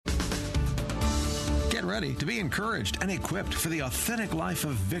ready to be encouraged and equipped for the authentic life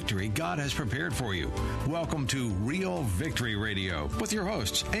of victory God has prepared for you. Welcome to Real Victory Radio with your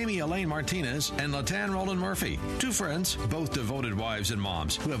hosts, Amy Elaine Martinez and Latan Roland Murphy. Two friends, both devoted wives and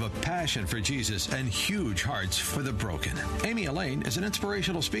moms who have a passion for Jesus and huge hearts for the broken. Amy Elaine is an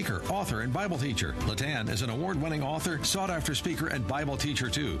inspirational speaker, author, and Bible teacher. Latan is an award-winning author, sought-after speaker, and Bible teacher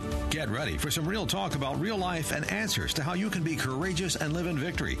too. Get ready for some real talk about real life and answers to how you can be courageous and live in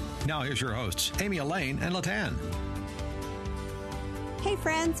victory. Now here's your hosts, Amy Elaine and Latan. Hey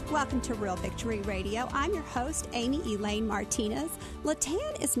friends, welcome to Real Victory Radio. I'm your host, Amy Elaine Martinez.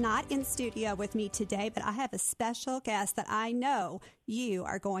 Latan is not in studio with me today, but I have a special guest that I know you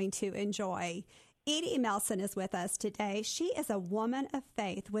are going to enjoy. Edie Melson is with us today. She is a woman of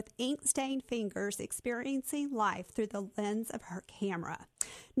faith with ink-stained fingers experiencing life through the lens of her camera.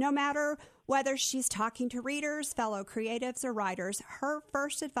 No matter whether she's talking to readers, fellow creatives, or writers, her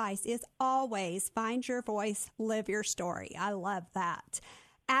first advice is always find your voice, live your story. I love that.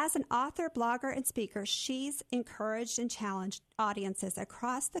 As an author, blogger, and speaker, she's encouraged and challenged audiences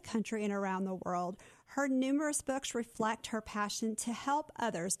across the country and around the world. Her numerous books reflect her passion to help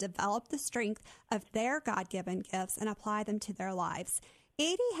others develop the strength of their God-given gifts and apply them to their lives.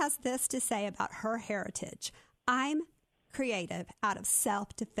 Edie has this to say about her heritage. I'm creative out of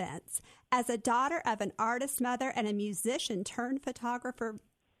self-defense. As a daughter of an artist mother and a musician turned photographer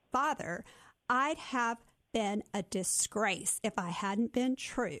father, I'd have been a disgrace if I hadn't been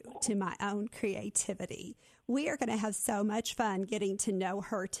true to my own creativity. We are going to have so much fun getting to know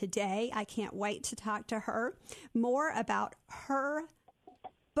her today. I can't wait to talk to her more about her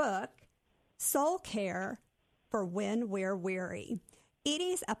book, Soul Care for When We're Weary.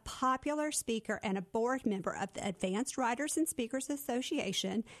 Edie's a popular speaker and a board member of the Advanced Writers and Speakers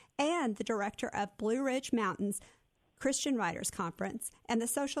Association and the director of Blue Ridge Mountains Christian Writers Conference and the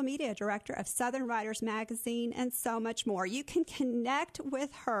social media director of Southern Writers Magazine and so much more. You can connect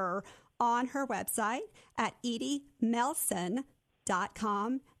with her on her website at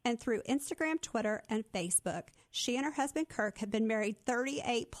ediemelson.com and through Instagram, Twitter, and Facebook. She and her husband Kirk have been married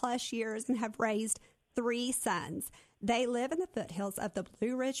 38 plus years and have raised 3 sons. They live in the foothills of the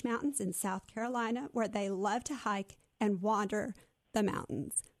Blue Ridge Mountains in South Carolina, where they love to hike and wander the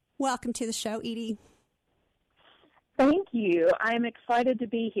mountains. Welcome to the show, Edie. Thank you. I'm excited to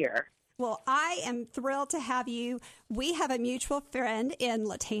be here. Well, I am thrilled to have you. We have a mutual friend in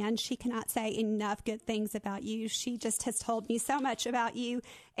Latan. She cannot say enough good things about you. She just has told me so much about you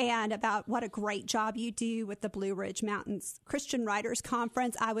and about what a great job you do with the Blue Ridge Mountains Christian Writers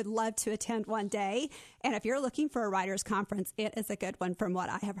Conference. I would love to attend one day. And if you're looking for a writers conference, it is a good one from what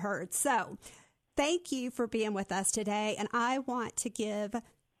I have heard. So thank you for being with us today. And I want to give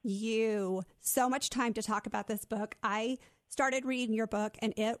you so much time to talk about this book. I started reading your book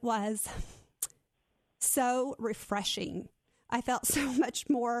and it was so refreshing. I felt so much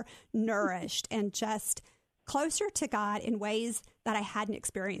more nourished and just closer to God in ways that I hadn't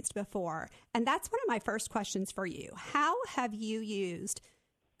experienced before. And that's one of my first questions for you. How have you used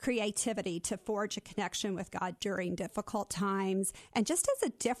creativity to forge a connection with God during difficult times and just as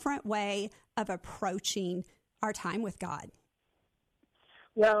a different way of approaching our time with God?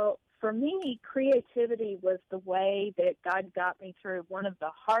 Well, for me, creativity was the way that God got me through one of the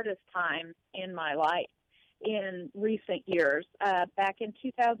hardest times in my life in recent years. Back in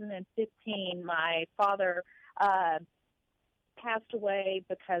 2015, my father passed away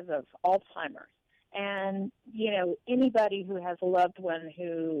because of Alzheimer's. And, you know, anybody who has a loved one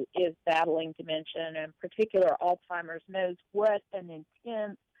who is battling dementia, and in particular Alzheimer's, knows what an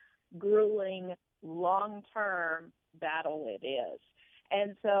intense, grueling, long-term battle it is.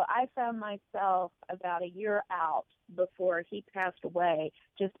 And so I found myself about a year out before he passed away,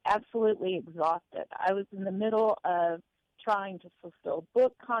 just absolutely exhausted. I was in the middle of trying to fulfill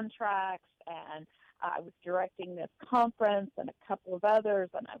book contracts, and I was directing this conference and a couple of others,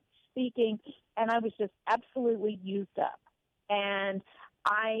 and I was speaking, and I was just absolutely used up. And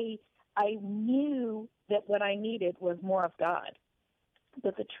I knew that what I needed was more of God.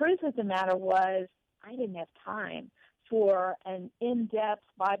 But the truth of the matter was I didn't have time for an in-depth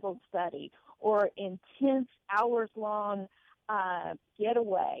Bible study or intense hours-long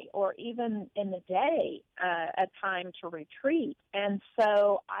getaway or even in the day a time to retreat. And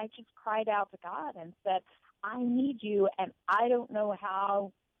so I just cried out to God and said, I need you, and I don't know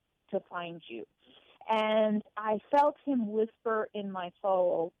how to find you. And I felt him whisper in my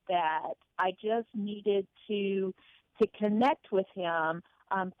soul that I just needed to connect with him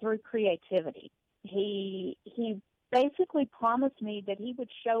through creativity. He basically promised me that he would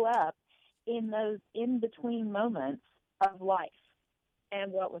show up in those in-between moments of life.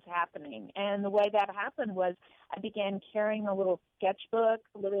 and what was happening. And the way that happened was I began carrying a little sketchbook,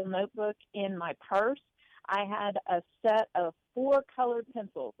 a little notebook in my purse. I had a set of 4 colored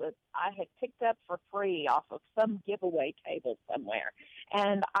pencils that I had picked up for free off of some giveaway table somewhere.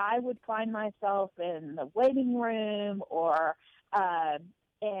 And I would find myself in the waiting room or at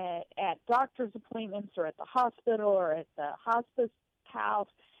doctor's appointments or at the hospital or at the hospice house,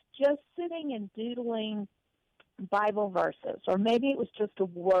 just sitting and doodling Bible verses, or maybe it was just a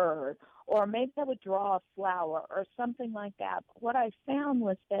word, or maybe I would draw a flower or something like that. But what I found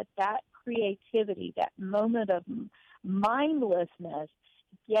was that creativity, that moment of mindlessness,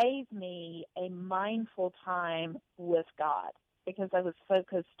 gave me a mindful time with God, because I was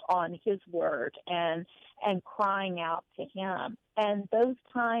focused on His Word and crying out to Him. And those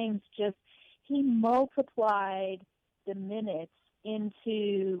times He multiplied the minutes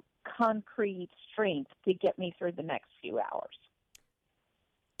into concrete strength to get me through the next few hours.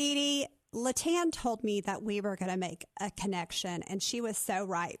 Edie, Latan told me that we were going to make a connection, and she was so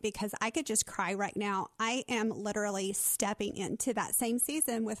right, because I could just cry right now. I am literally stepping into that same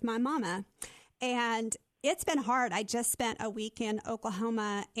season with my mama, and it's been hard. I just spent a week in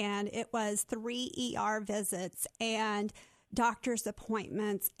Oklahoma, and it was 3 ER visits and doctor's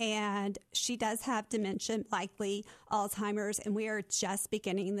appointments, and she does have dementia, likely Alzheimer's, and we are just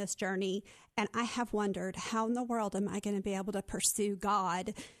beginning this journey. And I have wondered, how in the world am I going to be able to pursue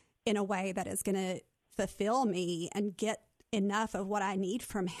God in a way that is going to fulfill me and get enough of what I need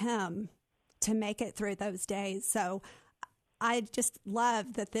from Him to make it through those days? So I just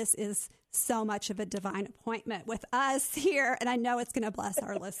love that this is so much of a divine appointment with us here, and I know it's going to bless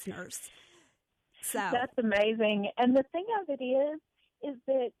our listeners. So that's amazing. And the thing of it is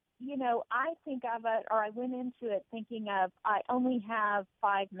that, I think of it, or I went into it thinking of, I only have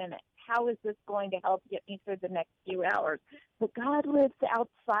 5 minutes. How is this going to help get me through the next few hours? But God lives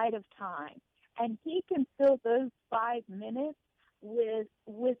outside of time, and He can fill those 5 minutes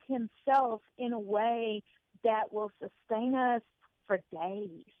with Himself in a way that will sustain us for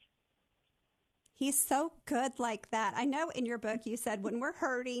days. He's so good like that. I know in your book you said when we're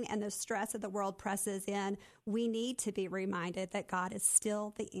hurting and the stress of the world presses in, we need to be reminded that God is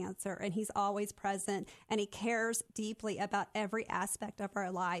still the answer, and He's always present, and He cares deeply about every aspect of our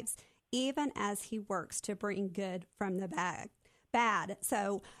lives, even as He works to bring good from the bad.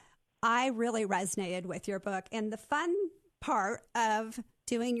 So I really resonated with your book, and the fun part of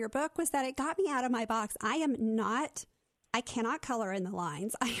doing your book was that it got me out of my box. I cannot color in the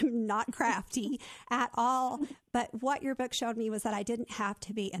lines. I am not crafty at all. But what your book showed me was that I didn't have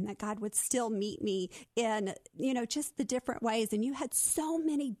to be, and that God would still meet me in, just the different ways. And you had so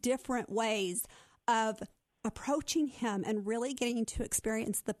many different ways of approaching Him and really getting to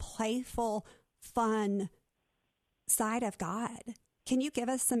experience the playful, fun side of God. Can you give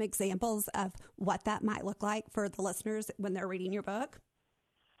us some examples of what that might look like for the listeners when they're reading your book?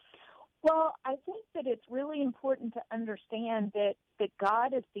 Well, I think that it's really important to understand that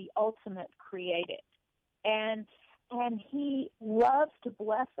God is the ultimate creative, and He loves to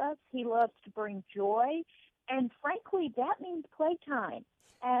bless us. He loves to bring joy, and frankly, that means playtime.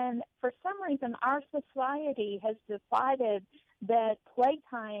 And for some reason, our society has decided that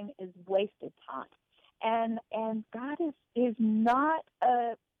playtime is wasted time, and God is not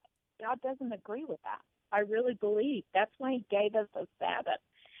God doesn't agree with that. I really believe that's why He gave us a Sabbath.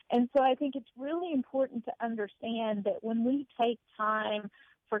 And so I think it's really important to understand that when we take time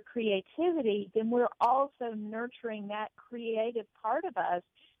for creativity, then we're also nurturing that creative part of us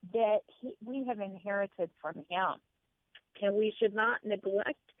that we have inherited from Him. And we should not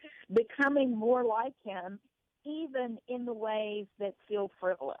neglect becoming more like Him, even in the ways that feel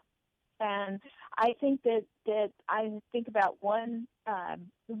frivolous. And I think that I think about one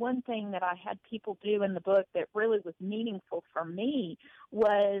thing that I had people do in the book that really was meaningful for me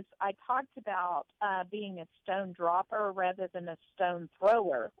was I talked about being a stone dropper rather than a stone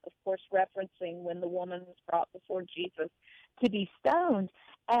thrower, of course referencing when the woman was brought before Jesus to be stoned.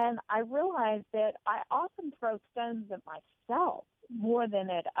 And I realized that I often throw stones at myself more than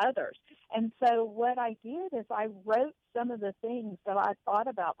at others. And so what I did is I wrote some of the things that I thought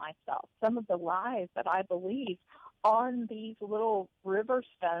about myself, some of the lies that I believed, on these little river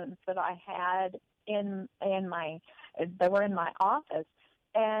stones that I had that were in my office.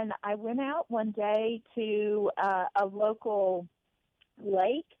 And I went out one day to a local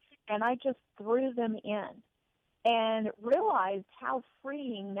lake, and I just threw them in and realized how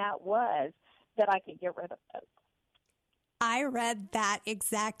freeing that was, that I could get rid of those. I read that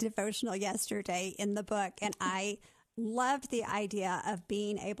exact devotional yesterday in the book, and I loved the idea of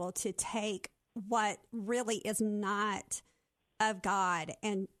being able to take what really is not of God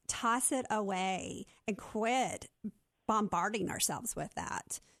and toss it away and quit bombarding ourselves with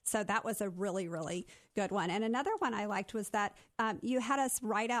that. So that was a really, really good one. And another one I liked was that you had us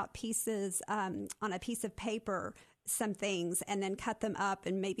write out pieces on a piece of paper, some things, and then cut them up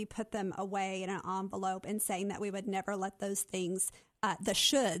and maybe put them away in an envelope, and saying that we would never let those things, the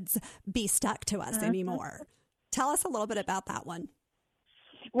shoulds, be stuck to us anymore. Tell us a little bit about that one.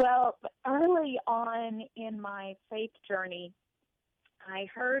 Well, early on in my faith journey, I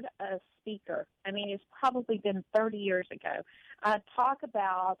heard a speaker, it's probably been 30 years ago, talk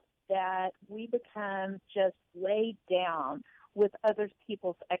about that we become just weighed down with other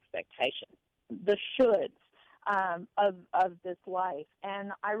people's expectations, the shoulds of this life.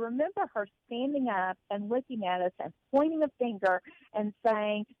 And I remember her standing up and looking at us and pointing a finger and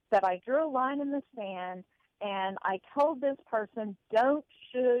saying that I drew a line in the sand, and I told this person, don't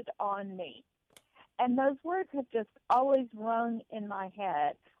should on me. And those words have just always rung in my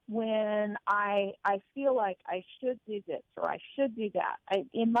head when I feel like I should do this or I should do that.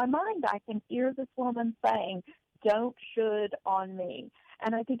 In my mind, I can hear this woman saying, don't should on me.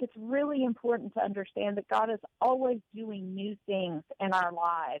 And I think it's really important to understand that God is always doing new things in our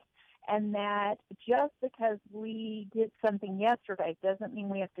lives, and that just because we did something yesterday doesn't mean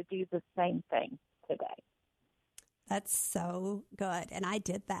we have to do the same thing today. That's so good. And I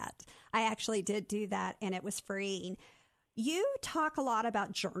did that. I actually did do that, and it was freeing. You talk a lot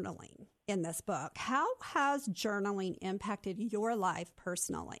about journaling in this book. How has journaling impacted your life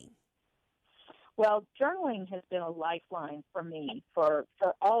personally? Well, journaling has been a lifeline for me for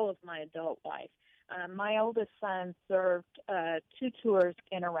all of my adult life. My oldest son served 2 tours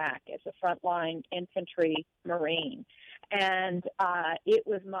in Iraq as a frontline infantry Marine, and it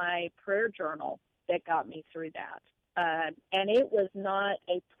was my prayer journal that got me through that. And it was not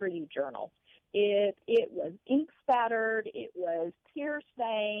a pretty journal. It was ink spattered, it was tear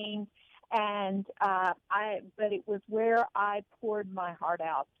stained, but it was where I poured my heart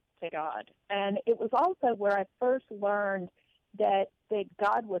out to God. And it was also where I first learned that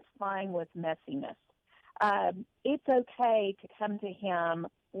God was fine with messiness. It's okay to come to Him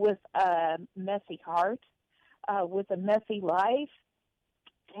with a messy heart, with a messy life,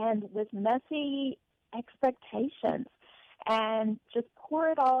 and with messy expectations, and just pour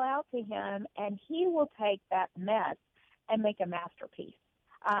it all out to Him, and He will take that mess and make a masterpiece.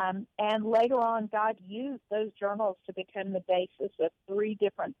 And later on, God used those journals to become the basis of 3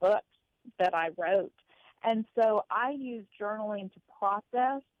 different books that I wrote. And so I use journaling to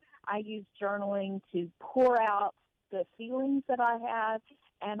process. I use journaling to pour out the feelings that I have,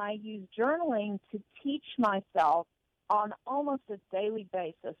 and I use journaling to teach myself on almost a daily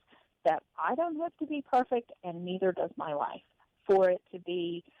basis that I don't have to be perfect, and neither does my life, for it to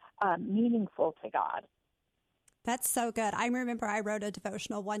be meaningful to God. That's so good. I remember I wrote a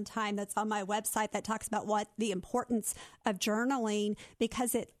devotional one time that's on my website that talks about what the importance of journaling,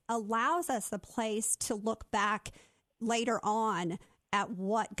 because it allows us a place to look back later on at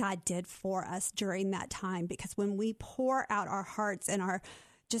what God did for us during that time. Because when we pour out our hearts and our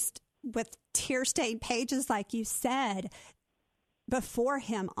just with tear-stained pages, like you said, before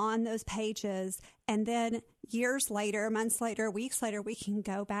Him on those pages, and then years later, months later, weeks later, we can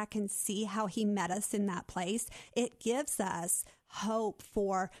go back and see how He met us in that place. It gives us hope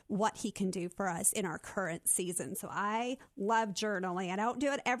for what He can do for us in our current season. So I love journaling. I don't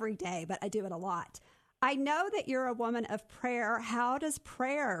do it every day, but I do it a lot. I know that you're a woman of prayer. How does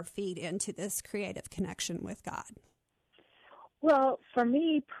prayer feed into this creative connection with God? Well, for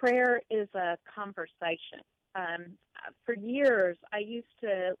me, prayer is a conversation. For years, I used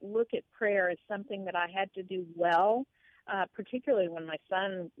to look at prayer as something that I had to do well, particularly when my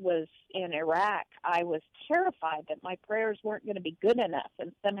son was in Iraq. I was terrified that my prayers weren't going to be good enough,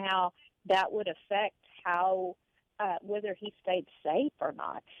 and somehow that would affect how whether he stayed safe or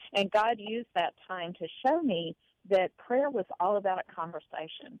not. And God used that time to show me that prayer was all about a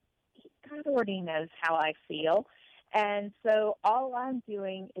conversation. God already knows how I feel. And so all I'm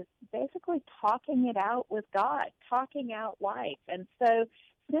doing is basically talking it out with God, talking out life. And so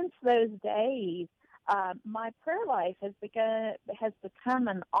since those days, my prayer life has become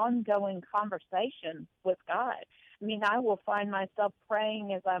an ongoing conversation with God. I mean, I will find myself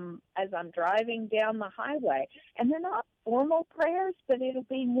praying as I'm driving down the highway. And they're not formal prayers, but it'll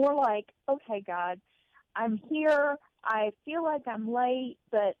be more like, okay, God, I'm here. I feel like I'm late,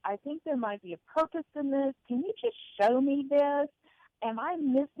 but I think there might be a purpose in this. Can you just show me this? Am I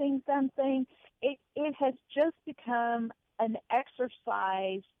missing something? It has just become an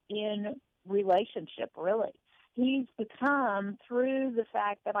exercise in relationship, really. He's become, through the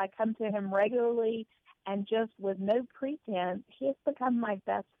fact that I come to Him regularly and just with no pretense, he has become my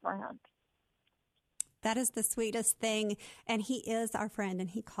best friend. That is the sweetest thing, and he is our friend, and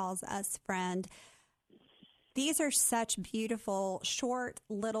he calls us friend. These are such beautiful, short,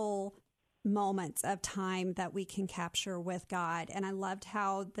 little moments of time that we can capture with God, and I loved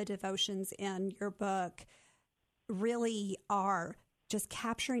how the devotions in your book really are just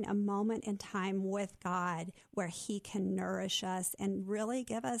capturing a moment in time with God where he can nourish us and really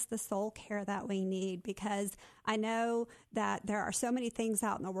give us the soul care that we need, because I know that there are so many things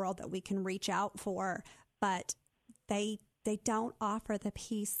out in the world that we can reach out for, but they don't offer the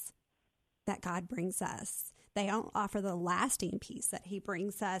peace that God brings us. They don't offer the lasting peace that he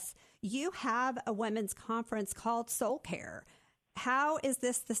brings us. You have a women's conference called Soul Care. How is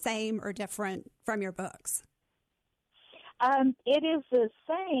this the same or different from your books? It is the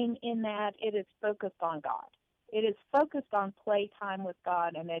same in that it is focused on God. It is focused on playtime with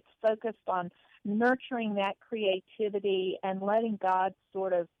God, and it's focused on nurturing that creativity and letting God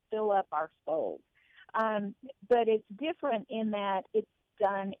sort of fill up our souls. But it's different in that it's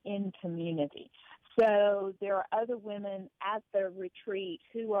done in community. So there are other women at the retreat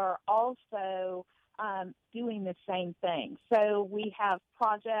who are also doing the same thing. So we have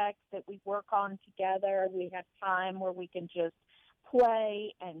projects that we work on together. We have time where we can just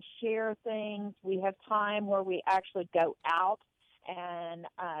play and share things. We have time where we actually go out and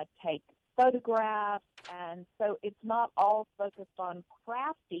take photographs. And so it's not all focused on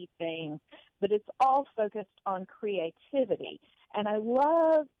crafty things, but it's all focused on creativity. And I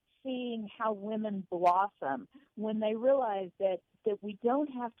love seeing how women blossom when they realize that we don't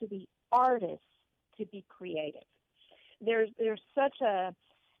have to be artists to be creative. There's such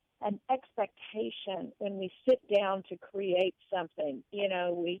an expectation when we sit down to create something. You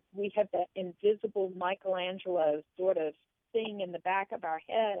know, we have that invisible Michelangelo sort of thing in the back of our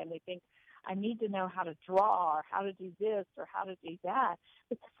head, and we think, I need to know how to draw or how to do this or how to do that.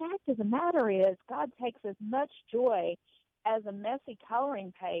 But the fact of the matter is God takes as much joy as a messy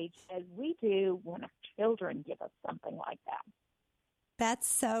coloring page as we do when our children give us something like that. That's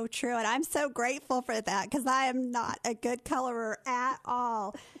so true, and I'm so grateful for that because I am not a good colorer at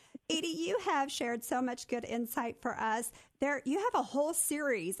all. Edie, you have shared so much good insight for us. You have a whole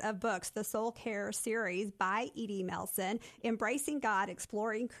series of books, the Soul Care series by Edie Melson, Embracing God,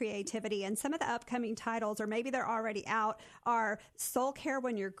 Exploring Creativity, and some of the upcoming titles, or maybe they're already out, are Soul Care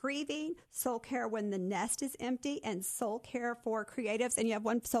When You're Grieving, Soul Care When the Nest is Empty, and Soul Care for Creatives, and you have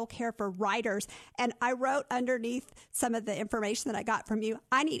one Soul Care for Writers. And I wrote underneath some of the information that I got from you,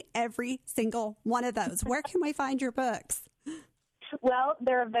 I need every single one of those. Where can we find your books? Well,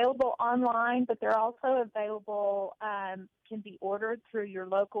 they're available online, but they're also available, can be ordered through your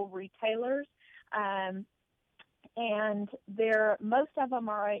local retailers. And most of them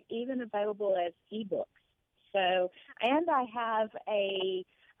are even available as ebooks. So, and I have a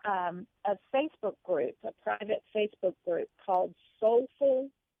Facebook group, a private Facebook group called Soulful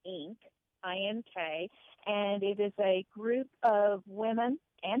Inc., INK, and it is a group of women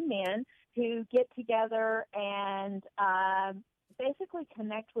and men who get together and basically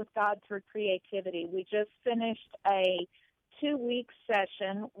connect with God through creativity. We just finished a 2-week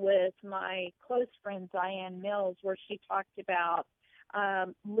session with my close friend Diane Mills, where she talked about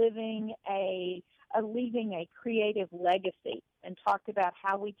leaving a creative legacy, and talked about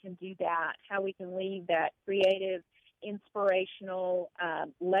how we can do that, how we can leave that creative, inspirational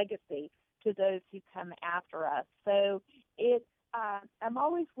legacy to those who come after us. So I'm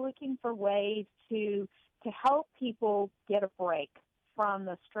always looking for ways to help people get a break from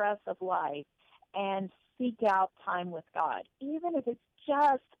the stress of life and seek out time with God, even if it's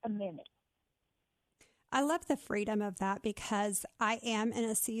just a minute. I love the freedom of that because I am in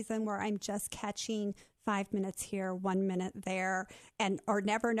a season where I'm just catching 5 minutes here, 1 minute there, or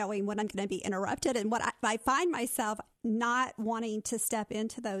never knowing when I'm going to be interrupted. And what I find myself not wanting to step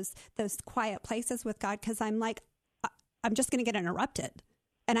into those quiet places with God because I'm like, I'm just going to get interrupted.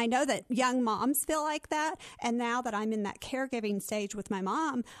 And I know that young moms feel like that. And now that I'm in that caregiving stage with my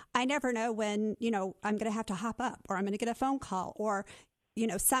mom, I never know when, I'm going to have to hop up, or I'm going to get a phone call, or,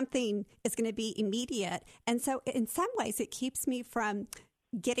 something is going to be immediate. And so in some ways it keeps me from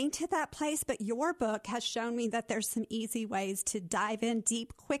getting to that place. But your book has shown me that there's some easy ways to dive in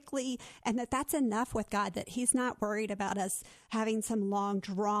deep quickly, and that's enough with God, that he's not worried about us having some long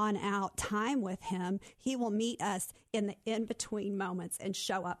drawn out time with him. He will meet us in the in-between moments and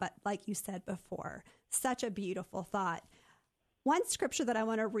show up, like you said before. Such a beautiful thought. One scripture that I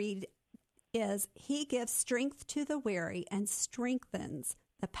want to read is, he gives strength to the weary and strengthens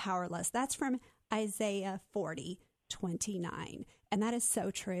the powerless. That's from Isaiah 40. 29. And that is so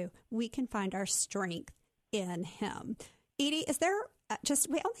true. We can find our strength in him. Edie, is there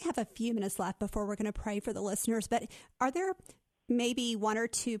we only have a few minutes left before we're going to pray for the listeners, but are there maybe one or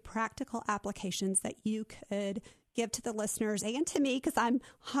two practical applications that you could give to the listeners and to me, because I'm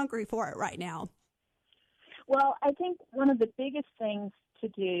hungry for it right now? Well, I think one of the biggest things to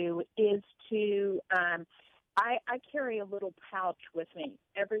do is to, I carry a little pouch with me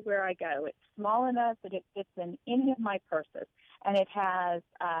everywhere I go. It's small enough that it fits in any of my purses, and it has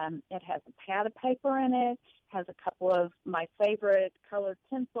a pad of paper in it, has a couple of my favorite colored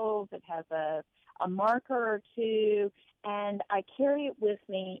pencils, it has a marker or two, and I carry it with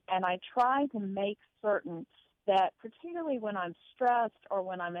me, and I try to make certain that particularly when I'm stressed or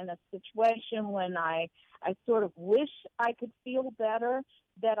when I'm in a situation when I sort of wish I could feel better,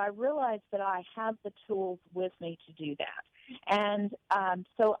 that I realize that I have the tools with me to do that. And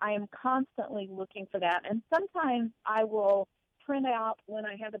so I am constantly looking for that. And sometimes I will print out when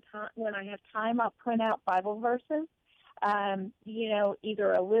I have time, I'll print out Bible verses.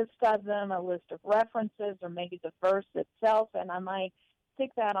 Either a list of them, a list of references, or maybe the verse itself, and I might stick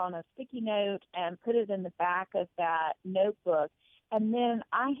that on a sticky note and put it in the back of that notebook. And then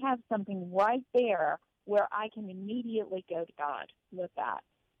I have something right there where I can immediately go to God with that.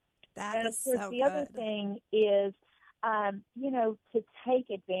 And of course, the other thing is, to take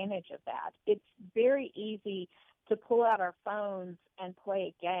advantage of that. It's very easy to pull out our phones and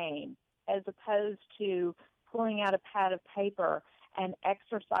play a game as opposed to pulling out a pad of paper and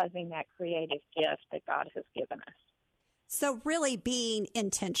exercising that creative gift that God has given us. So really being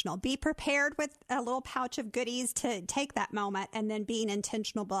intentional, be prepared with a little pouch of goodies to take that moment, and then being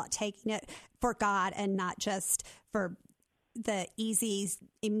intentional about taking it for God and not just for the easy,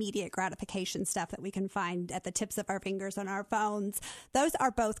 immediate gratification stuff that we can find at the tips of our fingers on our phones. Those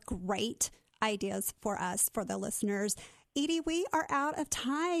are both great ideas for us, for the listeners. Edie, we are out of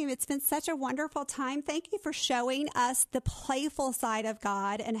time. It's been such a wonderful time. Thank you for showing us the playful side of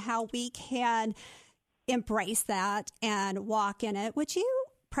God and how we can embrace that and walk in it. Would you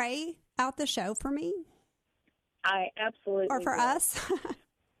pray out the show for me? I absolutely Or for will. us?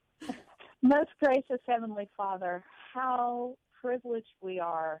 Most gracious Heavenly Father, how privileged we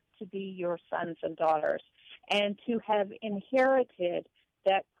are to be your sons and daughters and to have inherited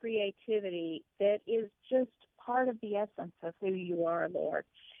that creativity that is just part of the essence of who you are, Lord.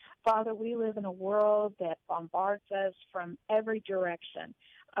 Father, we live in a world that bombards us from every direction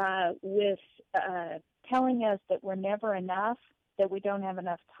with telling us that we're never enough, that we don't have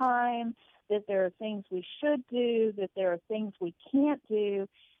enough time, that there are things we should do, that there are things we can't do.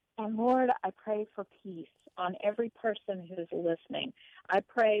 And Lord, I pray for peace on every person who's listening. I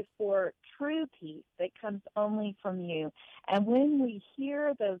pray for true peace that comes only from you. And when we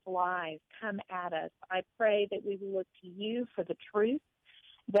hear those lies come at us, I pray that we will look to you for the truth,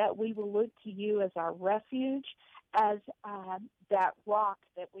 that we will look to you as our refuge, as that rock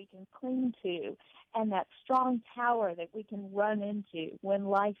that we can cling to, and that strong tower that we can run into when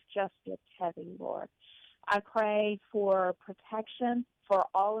life just gets heavy, Lord. I pray for protection for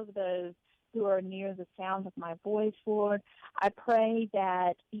all of those who are near the sound of my voice, Lord. I pray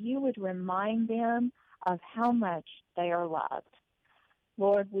that you would remind them of how much they are loved.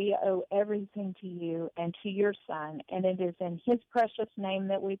 Lord, we owe everything to you and to your Son, and it is in his precious name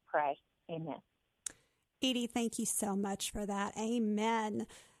that we pray. Amen. Edie, thank you so much for that. Amen.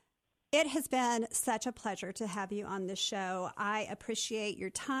 It has been such a pleasure to have you on the show. I appreciate your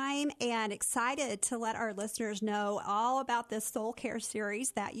time and excited to let our listeners know all about this soul care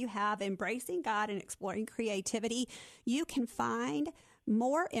series that you have, Embracing God and Exploring Creativity. You can find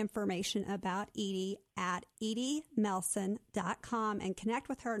more information about Edie at ediemelson.com and connect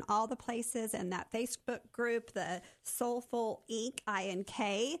with her in all the places and that Facebook group, the Soulful Inc.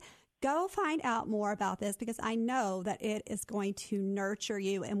 INK. Go find out more about this because I know that it is going to nurture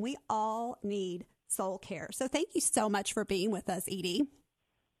you, and we all need soul care. So thank you so much for being with us, Edie.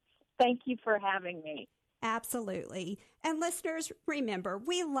 Thank you for having me. Absolutely. And listeners, remember,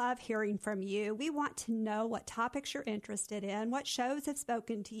 we love hearing from you. We want to know what topics you're interested in, what shows have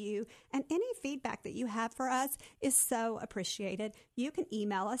spoken to you, and any feedback that you have for us is so appreciated. You can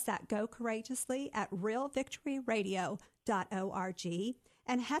email us at gocourageously@realvictoryradio.org.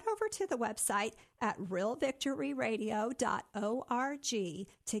 And head over to the website at realvictoryradio.org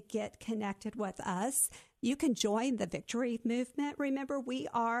to get connected with us. You can join the Victory Movement. Remember, we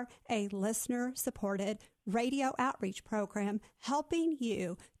are a listener-supported radio outreach program helping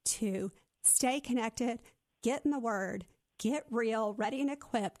you to stay connected, get in the Word, get real, ready and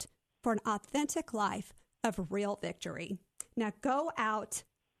equipped for an authentic life of real victory. Now go out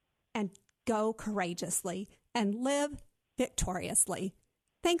and go courageously. and live victoriously.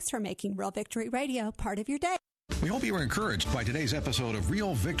 Thanks for making Real Victory Radio part of your day. We hope you were encouraged by today's episode of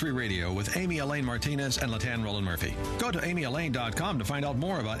Real Victory Radio with Amy Elaine Martinez and Latan Roland Murphy. Go to amyelaine.com to find out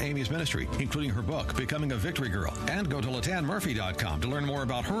more about Amy's ministry, including her book, Becoming a Victory Girl. And go to latanmurphy.com to learn more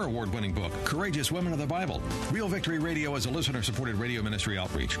about her award-winning book, Courageous Women of the Bible. Real Victory Radio is a listener-supported radio ministry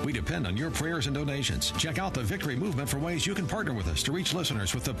outreach. We depend on your prayers and donations. Check out the Victory Movement for ways you can partner with us to reach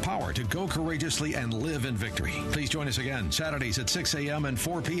listeners with the power to go courageously and live in victory. Please join us again Saturdays at 6 a.m. and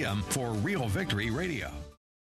 4 p.m. for Real Victory Radio.